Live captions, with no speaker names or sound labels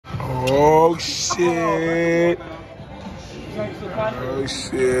Oh shit. Oh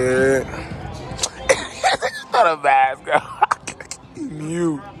shit. It's not a mask, girl.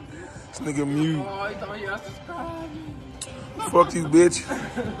 Mute. This nigga mute. Fuck you, bitch.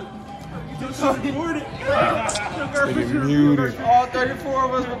 Nigga muted. All 34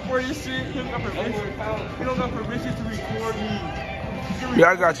 of us reporting this shit. You don't got permission to record me.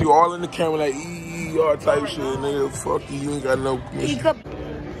 Yeah, I got you all in the camera like all type shit, nigga. Fuck you, you ain't got no permission.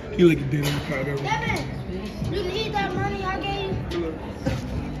 You looking dead in the car, though. Devin, you need that money I gave you?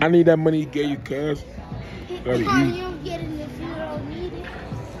 I need that money he gave you, cuz. You don't get it if you don't need it.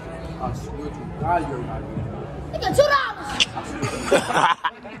 I swear to God, you're not doing Look at $2.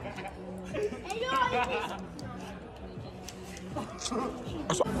 And you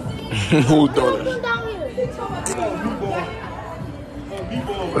Who doing it?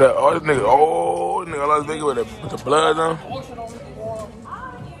 Oh, this nigga, nigga, I love this nigga with the blood on.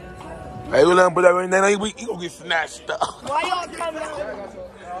 Hey, we let him put that right now. He gonna get snatched up. Why y'all coming out?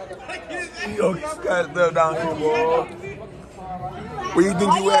 He gonna get snatched up down here, boy. Where you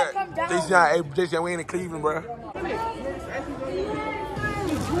think you at? Jason, we ain't in Cleveland, bro.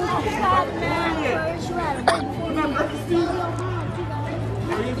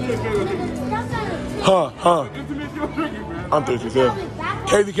 Huh. I'm thirsty, sir.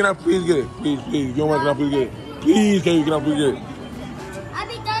 Katie, can I please get it? Please. If you don't want it, can I please get it? Please, Katie, can I please get it? I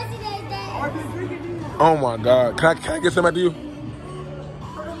be thirsty today. Oh my God. Can I get some after you?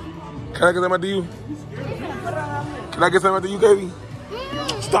 Can I get some after you? Can I get some after you, Katie?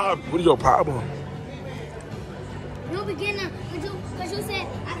 Stop. What is your problem? You'll be getting them, because you said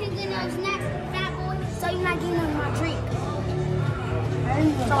I can get them snacks, fat boy, so you're not getting them my drink.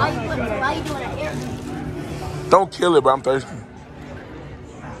 So why you doing that here? Don't kill it, bro. I'm thirsty.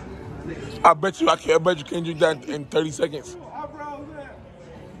 I bet you can't drink that in 30 seconds.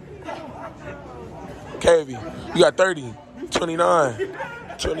 Katie, you got 30, 29,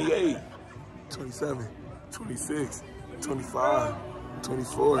 28, 27, 26, 25,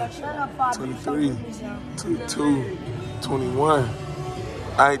 24, 23, 22, 21,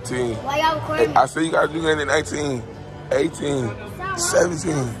 19. Why y'all recording? I said you gotta do that in 19, 18,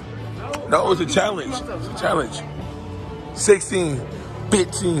 17. No, it's a challenge. It's a challenge. 16,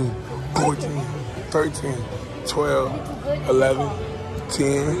 15, 14, 13, 12, 11,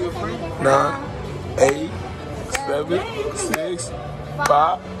 10, 9, 8, 7, 6,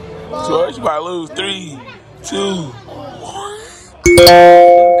 5, 12. You might lose 3, 2, 1.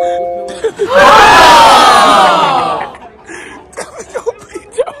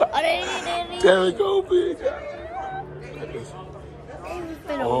 There we go, bitch.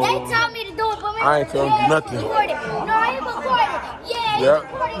 Oh. They told me to do it, but I ain't telling you nothing. No, he recorded. Yeah,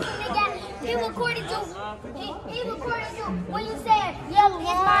 he recorded too. He recorded too. When you said, yeah, it's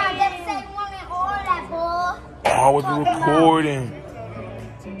mine, that same woman, all that, boy. I was recording.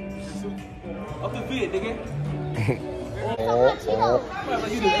 Up the vid, nigga.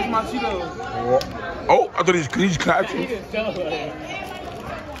 Oh, I thought he just clapped you. He just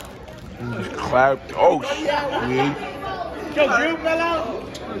clapped. Oh, shit. Yo, grill fell out.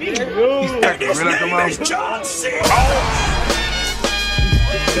 He's stuck it. Real come out.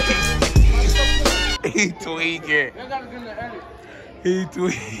 He tweaking. He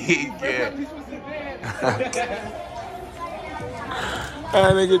tweaking.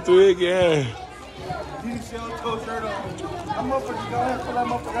 That nigga tweaking.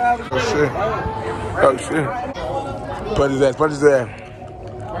 Oh shit. Punch his ass.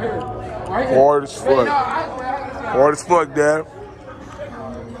 Hard as fuck. Hard as fuck, Dad.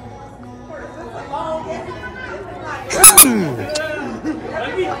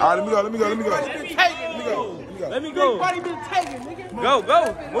 Alright, let me go. Let me go. Go.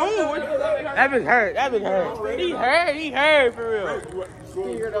 Move. That bitch hurt. He hurt for real.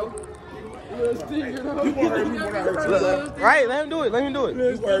 Right, let him do it.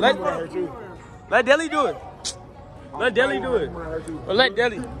 Let Deli do it. Let Deli do it. Or let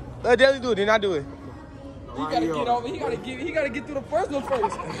Deli do it, then I do it. He gotta get over. He gotta get through the first one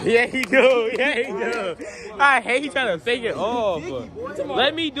first. Yeah, he do. I hate he trying to fake it off.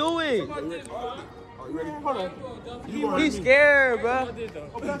 Let me do it. He's scared, bro.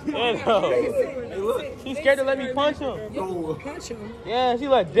 He's scared to let me punch him. Yeah, she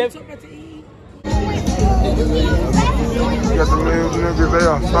like dip. You got the little niggas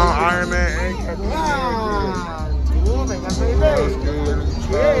there. Some Iron Man and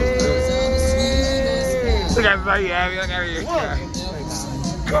Look at how you happy. Look at you.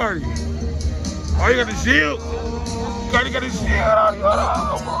 Cardi. Oh, you got the shield? Cardi got the shield on you.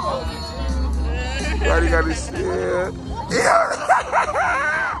 Cardi got the shield.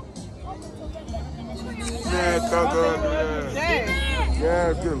 Yeah.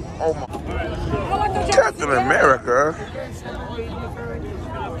 ass good. Oh my. Captain America.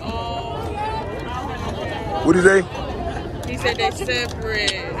 What did he say? He said they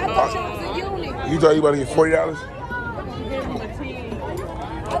separate. I thought y'all was a unit. You thought you about to get $40?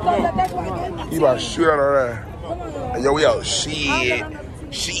 I thought that's why I gave me. You about to shoot out all that. Come on. Yo, we out. Shit.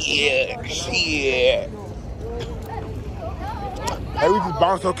 Hey, we just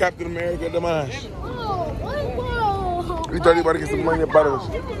bounced on Captain America at the mine. We thought you about to get some money up out of us.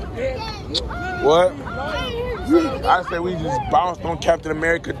 What? I said we just bounced on Captain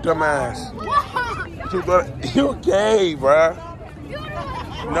America, dumbass. You thought you gay, bruh?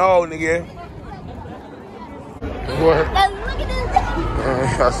 No, nigga. What? Look at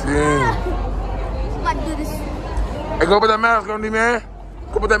this. I seen. I'm about to do this. Hey, go put that mask on me, man.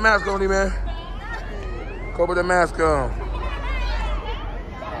 Go put that mask on me, man. Go put that mask on.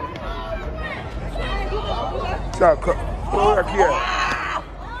 Stop. Oh, back here.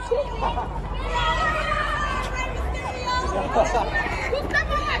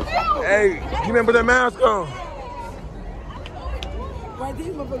 Hey, you didn't put that mask on. Why these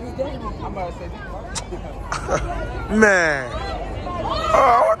motherfuckers dead? I'm about to say Man.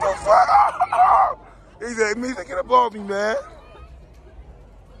 Oh, what the fuck? He said, me to get up off me, man.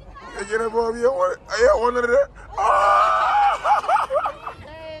 Get up off me. I want none of that. Oh!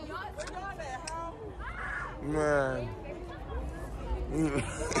 Man. You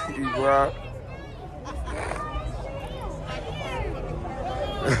bro.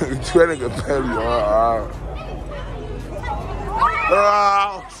 Trying to pay me.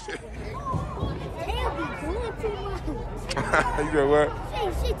 Oh, shit. You know what?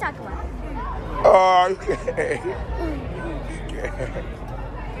 She talking about. Oh, you can't.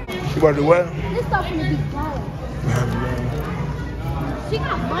 You about to do what? This stuff gonna be bad. She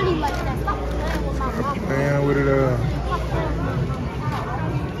got money like that. Stop playing with my mama. Man, with it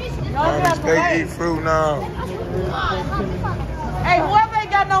Stay eat fruit now. hey, whoever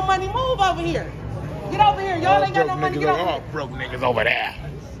ain't got no money, move over here. Get over here. Y'all ain't got no money. Get over here. Broke niggas over there.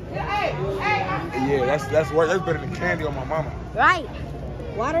 Hey. Yeah, that's better than candy on my mama. Right.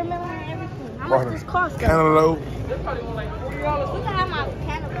 Watermelon and everything. How much this cost? Cantaloupe. We can have my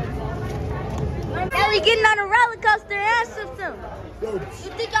cantaloupe. Ellie getting on a roller coaster and system. You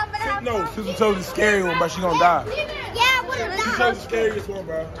think I'm gonna have No, Sister chose the scary one, but she gonna die. Yeah, I would've She died. chose the scariest one,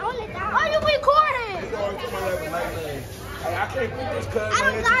 bro. I would've died. Oh, you recording? I can't think this cuz. I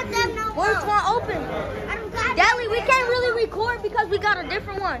don't got them no more. Where's one open? I don't got Dally, we can't really record because we got a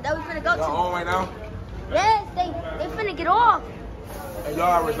different one that we finna go Y'all to. on right now? Yes, they finna get off. And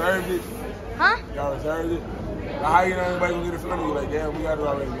y'all reserved it? Huh? Y'all reserved it? Now, how you know anybody gonna get it from you? Like, damn, we got it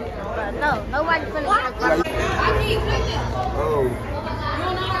already. No, nobody finna get Like, it. oh.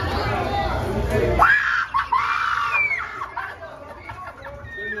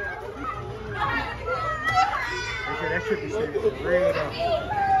 That should be safe. Red up.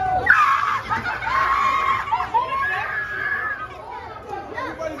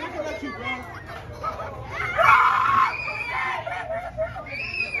 Everybody's looking at you, bro.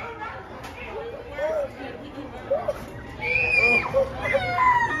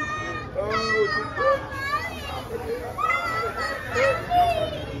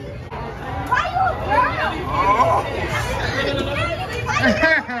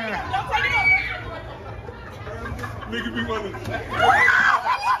 Nigga be running.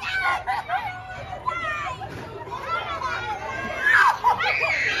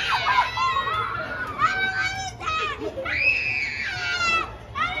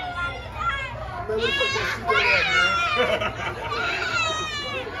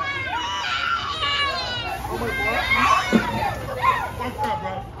 Oh my God. Fucked up,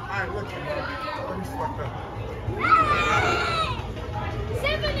 bro. I ain't looking, bro. Let me fucked up.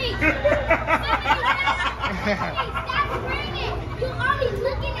 70. Stop screaming. You always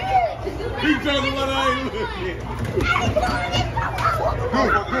looking at it. He talking about I ain't looking.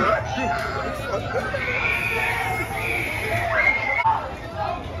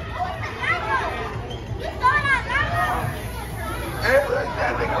 Hey, look at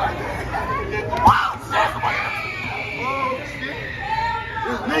that nigga right there. Oh, shit.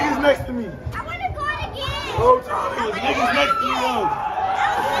 There's niggas next to me. I want to go again. Oh, Tommy, there's niggas next to me, though.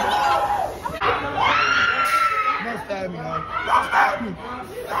 Don't stab me, huh? Don't stab me.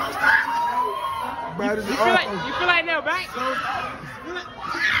 Don't stab me. You feel like they're back?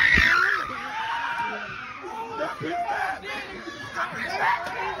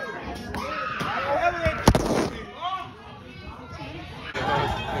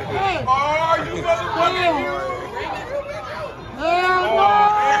 Oh, you motherfucker! Hell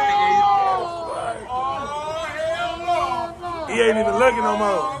no! He ain't even looking. looking no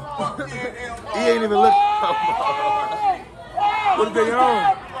more. He ain't even looking no more. What's going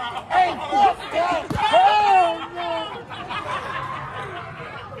on?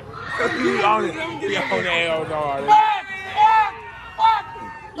 He on it. He on the hell no.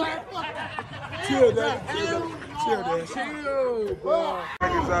 Chill, Dad. Chill, Dad. Chill, bro.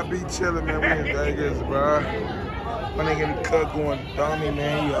 Niggas, I be chilling, man. We in Vegas, bro. My nigga in the cut going dummy,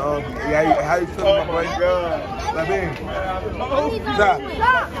 man. How you feeling, my boy? Like, man. Stop.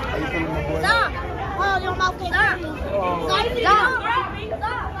 How you feeling, my boy? Stop. Oh, your mouth can't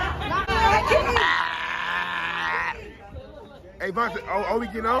Hey, Vontae, are we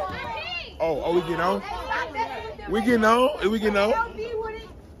getting on? Oh, we getting on? We getting on? We getting on?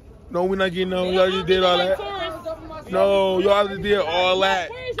 No, we're not getting on. Y'all just did all that. No, y'all just did all that.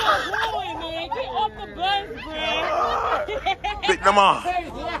 Where's your boy, man? Get off the bus, bro. Pick them off.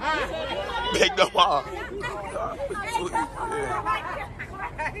 Pick them off.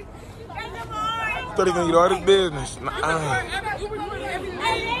 Thought he gonna get all this business.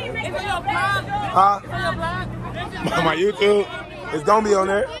 Huh? My YouTube? It's gonna be on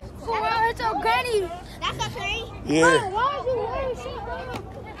there. Oh, it's your granny. That's a thing? Yeah. Why is you wearing shit?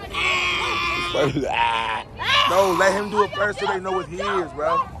 No, let him do it first so they know what he is,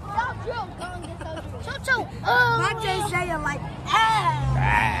 bro. My Jay saying like,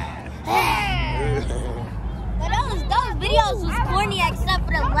 But those videos was corny except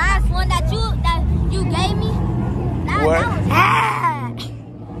for the last one that you gave me. What? That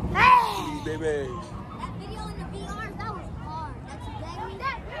was Baby. That video in the VR, that was hard. That you gave me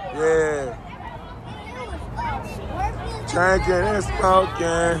that? Yeah. It was Drinking and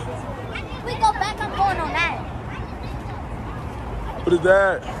smoking. We go back and forth on that. What is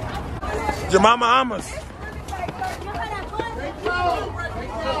that? Jemima Amos.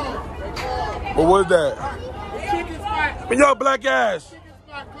 What was that? Man, y'all black ass.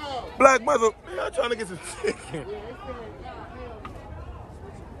 Black mother. Man, y'all trying to get some chicken.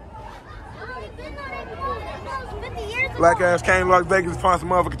 Black ass came to Las Vegas to find some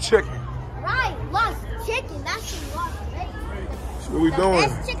motherfucking chicken. Right, Las Chicken. That's in Las Vegas. That's what we doing.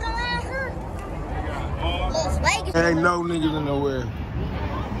 Best chicken around here. Las Vegas. Ain't no niggas in nowhere.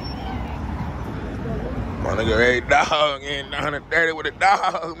 My nigga, hey, dog, ain't 930 with a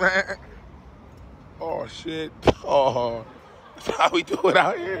dog, man. Oh, shit. Oh, that's how we do it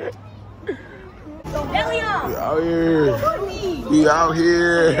out here. We out here. We out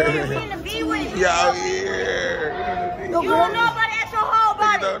here. We out here. You don't know about extra whole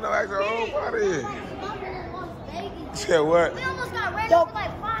You don't know extra whole body. Said what? We almost got ran over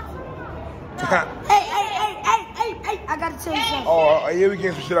like 5. Hey, I gotta tell you something. Oh, yeah, we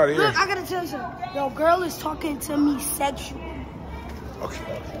getting some shit out of here. Look, I gotta tell you something. Yo, girl is talking to me sexually. Okay.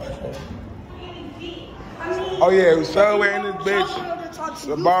 Oh, yeah, we Subway in this bitch.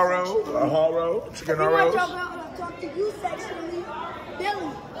 Sbarro, a Haro, chicken If you want Haros. your girl to talk to you sexually,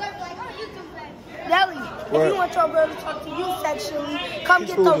 Billy. Billy, if What? you want your girl to talk to you sexually, come This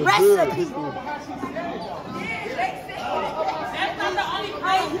get the food is good. recipe.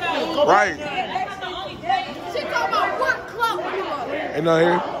 Right. She talking about what club? Ain't no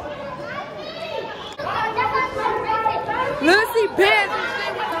here. Lucy, bitch.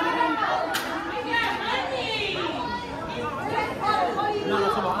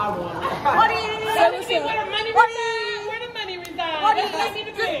 What do you need? Where the money reside? What do That's what I need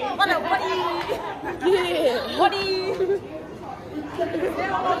to pay. What do you?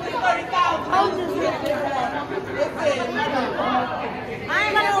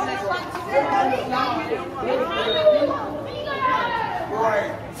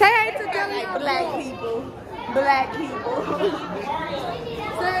 Say hey to them black people. Black people.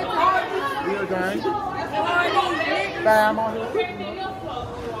 Say hey to Bam on here.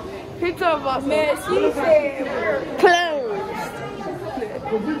 He talking about man, she said closed.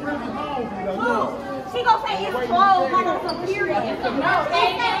 She gonna say it's closed like it's a period. No, they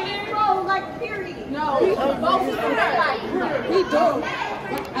say it's closed like a period. No, he do.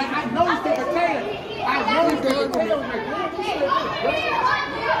 I know he's the potato. I know he's the potato.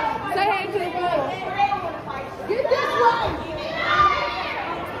 Say hey to the boy. Get this way.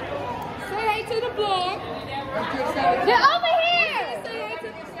 Say hey to the blog. Get over here.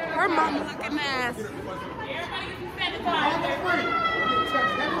 Her mama looking ass.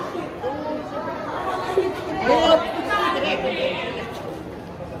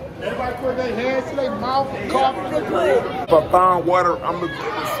 Everybody put their hands to their mouth and cough. If I find water, I'm gonna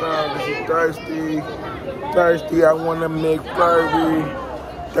get this this is thirsty. I want to make flurry.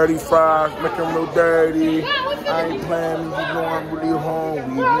 35, make them real dirty. I ain't playing, you know I'm really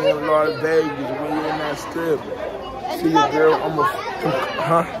home. We in Las Vegas, we in that strip. See your girl, I'm a,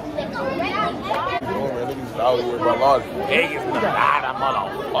 huh? Oh man, niggas out here about laws. Vegas, nah, that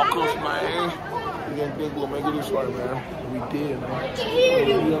motherfuckers, man. We getting big, we'll make it this way, man. We did, man. We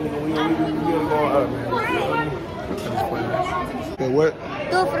gotta go out, man. Hey, what?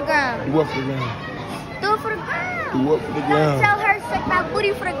 Do it for the ground. Do what for the ground? Do it for the ground. Do what for the ground? Tell her to suck my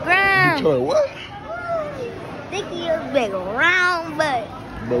booty for the ground. You tell her what? Think of your big round butt.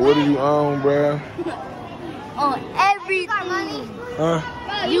 But what do you own, bruh? On everything. Huh?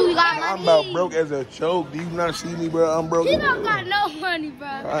 You got money. I'm about broke as a joke. Do you not see me, bro? I'm broke. You don't got no money, bro.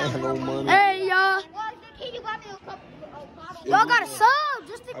 I ain't no money. Hey, y'all. Y'all got a sub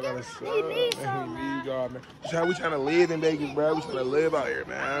just to I get got a sub. He needs some, Man. God, man. We trying to live in Vegas, bro. We trying to live out here,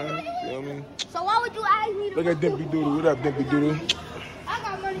 man. You feel me? So why would you ask me to Look at Dimpy Doodle. What up, Dimpy Doodle? I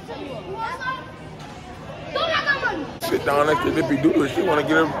got money too. Don't I got money? Sit down next to Dimpy Doodle. She want to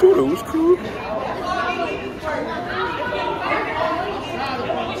get her doodle. It's cool.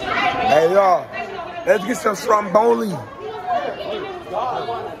 Hey, y'all. Let's get some Stromboli.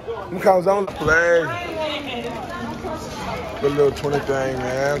 Them comes on the play. The little 20 thing,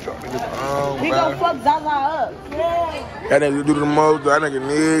 man. We gon' fuck Zaza up. That nigga do the most. That nigga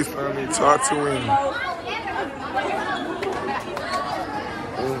needs something to talk to him.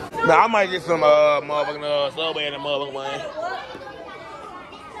 Now I might get some motherfucking Subway in the motherfucking man.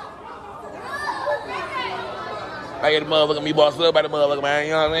 I get the motherfucking meatball sub by the motherfucking man,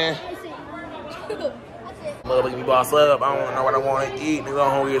 you know what I'm saying? Motherfucking meatball sub, I don't know what I want to eat. Nigga, I'm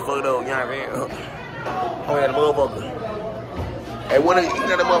hungry as fuck though, you know what I'm saying? Hungry at the motherfucker. Hey, what niggas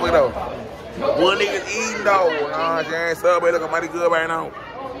eating at the motherfucker though? What niggas eating though? You know what I'm saying? Subway looking mighty good right now.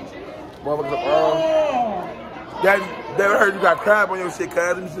 Motherfuckers yeah, never heard you got crab on your shit, cuz.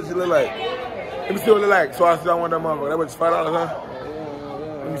 Let me see what she look like. Let me see what it look like. So I sit down one of that motherfucker. That bitch $5, huh?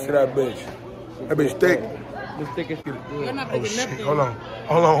 Let me see that bitch. That bitch thick. The thick as shit. Oh shit, hold on.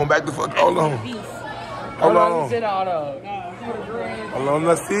 Hold on, back the fuck, hold on. Hold on. Hold on,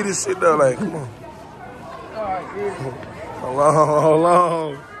 let's see this shit though, like, come on. Hold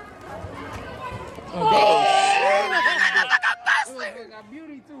on. Oh shit. Got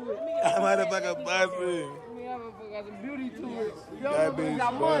beauty to it. That motherfucker busting. Got some beauty to it. That bitch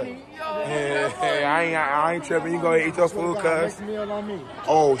got money. Hey, I ain't tripping. You go eat your food, cuz. Next meal on me.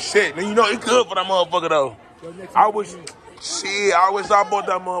 Oh shit, then you know it's good for that motherfucker though. I wish I bought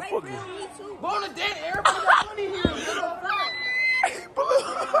that motherfucker. Born a dead, everybody got money here. Everybody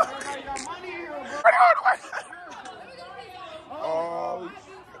got money here, bro. Oh,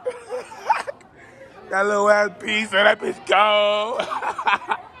 that little ass piece of that bitch go.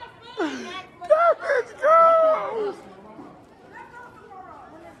 That bitch go.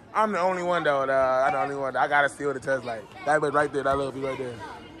 I'm the only one though. I'm the only one. I gotta see what it tastes like. That bitch right there. That little piece right there.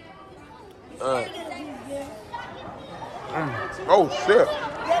 Oh shit.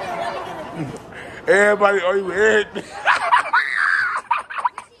 Everybody, oh you heard me.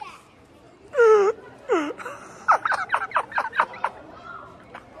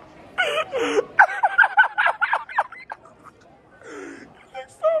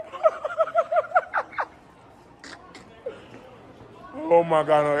 Oh my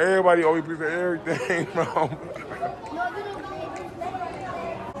God, no. Everybody owe you a piece of everything, bro.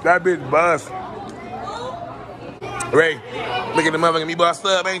 That bitch bust. Ray, look at the motherfucking meatball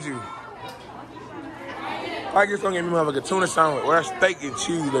sub, ain't you? I guess don't get me motherfucking tuna sandwich. Or that steak and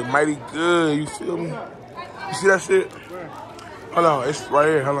cheese look mighty good, you feel me? You see that shit? Hold on, it's right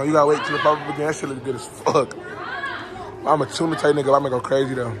here. Hold on, you gotta wait till the pop up again. That shit look good as fuck. I'm a tuna type nigga, I'm gonna go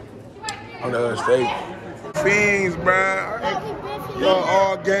crazy though. On the other steak. Fiends, bruh. Y'all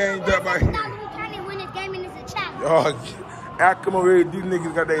all ganged up out here. Y'all, I come over here, these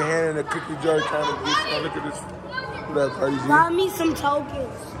niggas got their hand in the cookie jar trying to get some. Look at this. Look at that party. Buy me some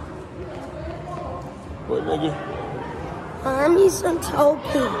tokens. What, nigga? Buy me some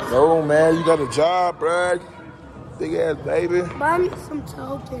tokens. No, man, you got a job, bruh. Big ass baby. Buy me some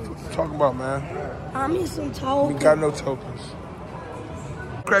tokens. What you talking about, man? Buy me some tokens. We got no tokens.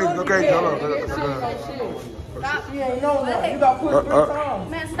 Crazy, go crazy. Hold on.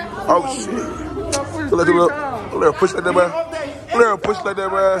 Oh shit. Look at little push like that, bro. Little push like that,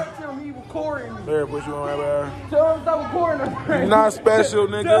 bro. Little push you on that, bro. You're not special,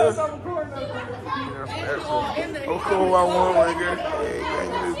 nigga. You're special. Oh, cool, I want, nigga. Hey,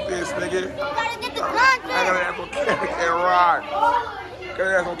 gang this bitch, nigga. I gotta have some camera get rocked.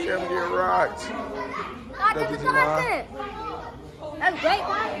 Gotta have some camera get rocked. That's what you mind. That's great,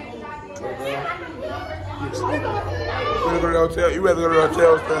 You rather go to the hotel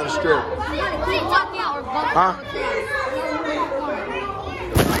or stay on the strip? Huh?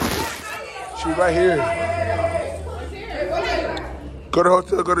 She's right here. Go to the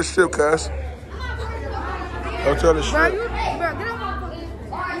hotel, go to the strip, cuz. Hotel the strip.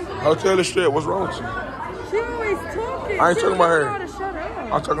 Hotel the strip. What's wrong with you? She always talking. I ain't talking about her.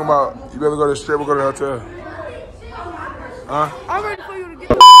 I'm talking about you better go to the strip or go to the hotel. Huh? I'm ready for you to get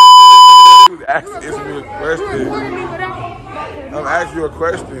You asking me a question. I'm asking you a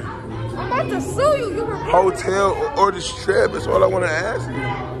question. I'm about to sue you. You were Hotel or the strip? That's all I want to ask you.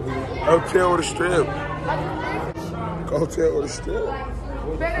 Hotel or the strip? Hotel or the strip? Hotel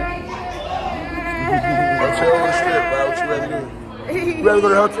or the strip, bro? What you ready to do? You ready to go to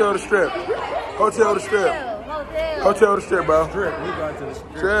the hotel or the strip? Hotel or the strip? Hotel or the strip, bro? Strip. We going to the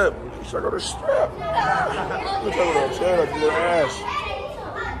strip. You should go to the strip. You talking about the hotel? That's your ass.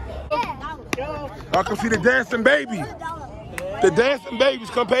 I can see the dancing baby. The dancing babies.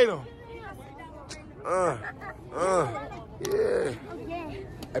 Come pay them. Yeah.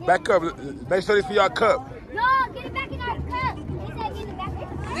 Hey, back up. Make sure they see y'all cup. No, get it back in our cup. He said get it back in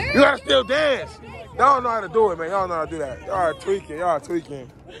our cup. You gotta still dance. Y'all know how to do it, man. Y'all know how to do that. Y'all are tweaking. Y'all are tweaking.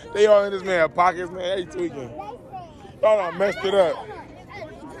 They all in this man's pockets, man. They tweaking. Y'all done messed it up.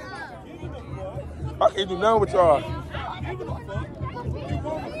 I can't do nothing with y'all.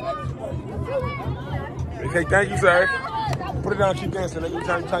 Okay, thank you, sir. Put it down, keep dancing. You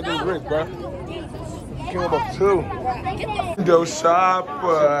trying to do rich, bro. Came up 2. Window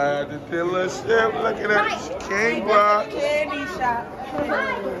shopper at the dealership. Look at that. She came by. candy shop.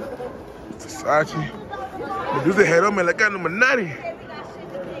 Versace. Medusa head on me like I got no money. I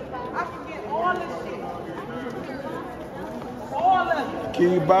can get all this shit. All of it.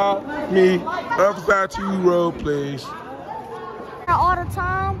 Can you buy me a Versace road, please? All the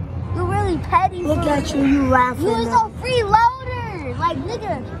time, you really petty. Look at you, you laughing. You is a freeloader. Like,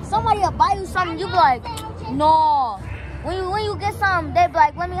 nigga, somebody will buy you something, you be like, no. When you get something, they be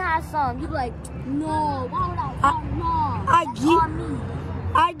like, let me have some. You be like, no. Why would I? No.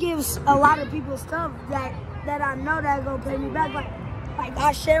 I give a lot of people stuff that I know that gonna pay me back. Like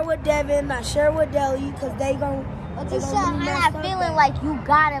I share with Devin, I share with Deli, cause they gon'. But you should have that feeling like you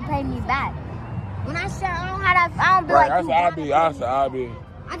gotta pay me back. When I share, I don't have that. I don't be like you. I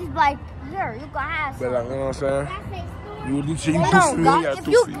just be like, here, you can have some. But like, you know what I'm saying? You do They don't got, if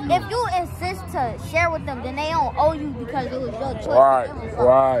you insist to share with them, then they don't owe you because it was your choice.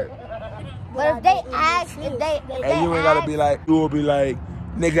 Right. But if they ask, if they And you ain't gotta be like, you will be like,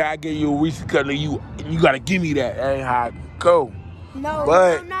 nigga, I gave you a Reese cutter, you gotta give me that. That ain't how I go. No,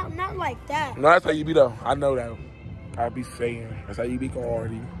 but, not like that. No, that's how you be though. I know that. I be saying, that's how you be going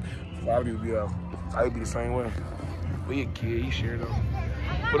already. A lot of people be though. I be the same way. But you a kid, you share though.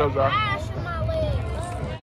 What up, Zara?